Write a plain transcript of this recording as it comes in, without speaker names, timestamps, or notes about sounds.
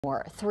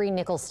Three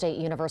Nicholls State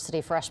University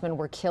freshmen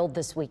were killed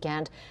this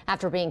weekend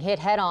after being hit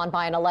head-on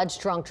by an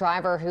alleged drunk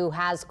driver who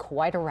has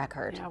quite a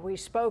record. Yeah, we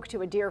spoke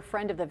to a dear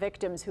friend of the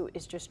victims who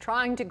is just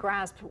trying to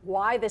grasp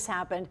why this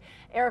happened.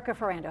 Erica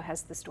Ferrando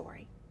has the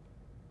story.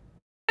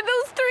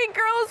 Those three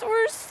girls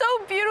were so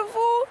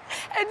beautiful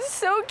and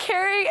so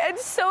caring and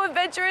so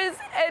adventurous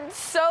and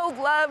so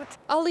loved.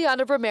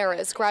 Aliana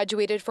Ramirez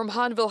graduated from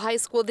Hanville High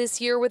School this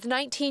year with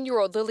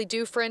 19-year-old Lily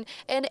Dufresne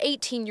and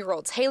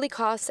 18-year-olds Haley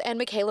Koss and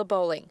Michaela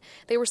Bowling.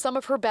 They were some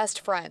of her best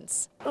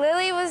friends.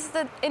 Lily was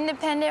the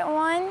independent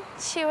one.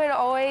 She would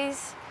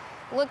always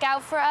look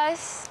out for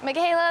us.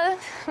 Michaela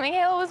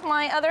was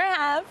my other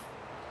half.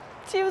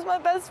 She was my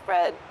best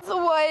friend. The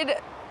one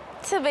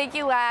to make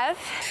you laugh.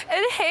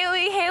 And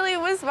Haley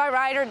was my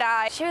ride or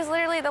die. She was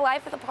literally the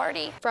life of the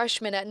party.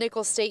 Freshman at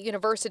Nicholls State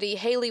University,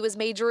 Haley was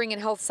majoring in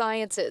health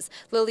sciences.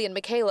 Lily and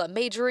Michaela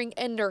majoring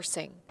in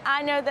nursing.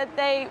 I know that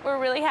they were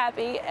really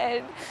happy,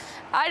 and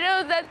I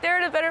know that they're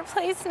in a better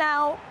place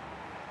now.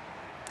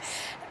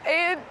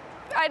 And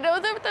I know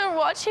that they're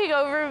watching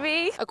over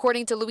me.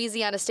 According to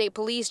Louisiana State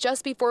Police,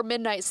 just before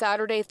midnight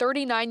Saturday,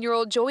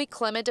 39-year-old Joey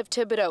Clement of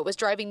Thibodaux was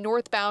driving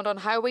northbound on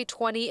Highway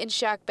 20 in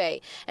Shack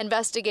Bay.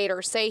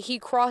 Investigators say he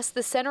crossed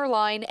the center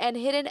line and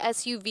hit an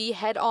SUV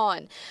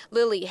head-on.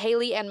 Lily,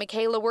 Haley, and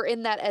Michaela were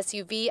in that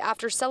SUV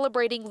after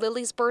celebrating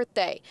Lily's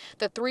birthday.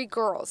 The three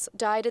girls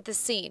died at the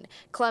scene.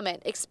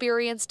 Clement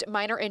experienced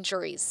minor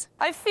injuries.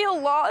 I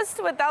feel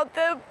lost without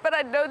them, but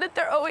I know that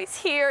they're always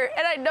here,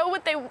 and I know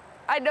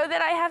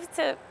that I have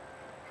to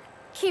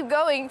keep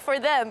going for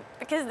them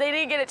because they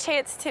didn't get a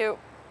chance to.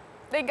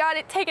 They got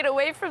it taken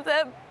away from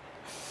them.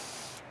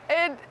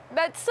 And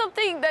that's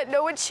something that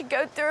no one should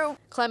go through.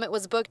 Clement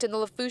was booked in the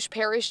Lafourche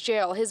Parish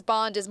Jail. His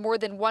bond is more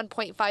than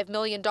 $1.5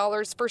 million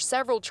for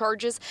several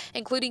charges,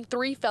 including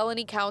 3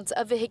 felony counts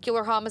of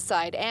vehicular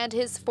homicide and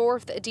his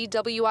 4th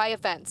DWI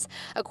offense.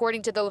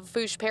 According to the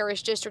Lafourche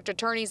Parish District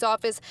Attorney's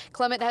Office,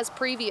 Clement has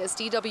previous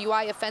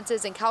DWI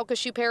offenses in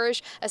Calcasieu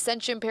Parish,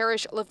 Ascension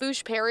Parish,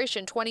 Lafourche Parish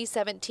in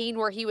 2017,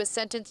 where he was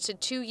sentenced to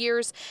 2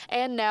 years,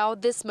 and now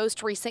this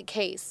most recent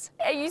case.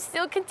 And you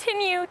still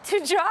continue to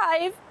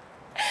drive.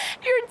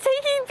 You're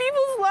taking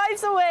people's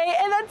lives away,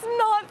 and that's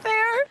not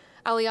fair.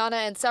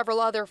 Aliana and several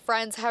other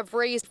friends have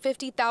raised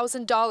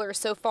 $50,000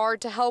 so far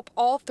to help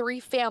all 3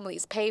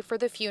 families pay for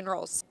the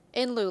funerals.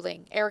 In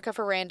Luling, Erica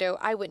Ferrando,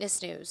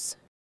 Eyewitness News.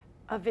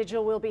 A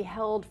vigil will be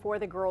held for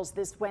the girls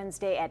this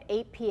Wednesday at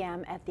 8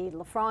 p.m. at the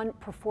LaFron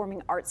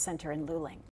Performing Arts Center in Luling.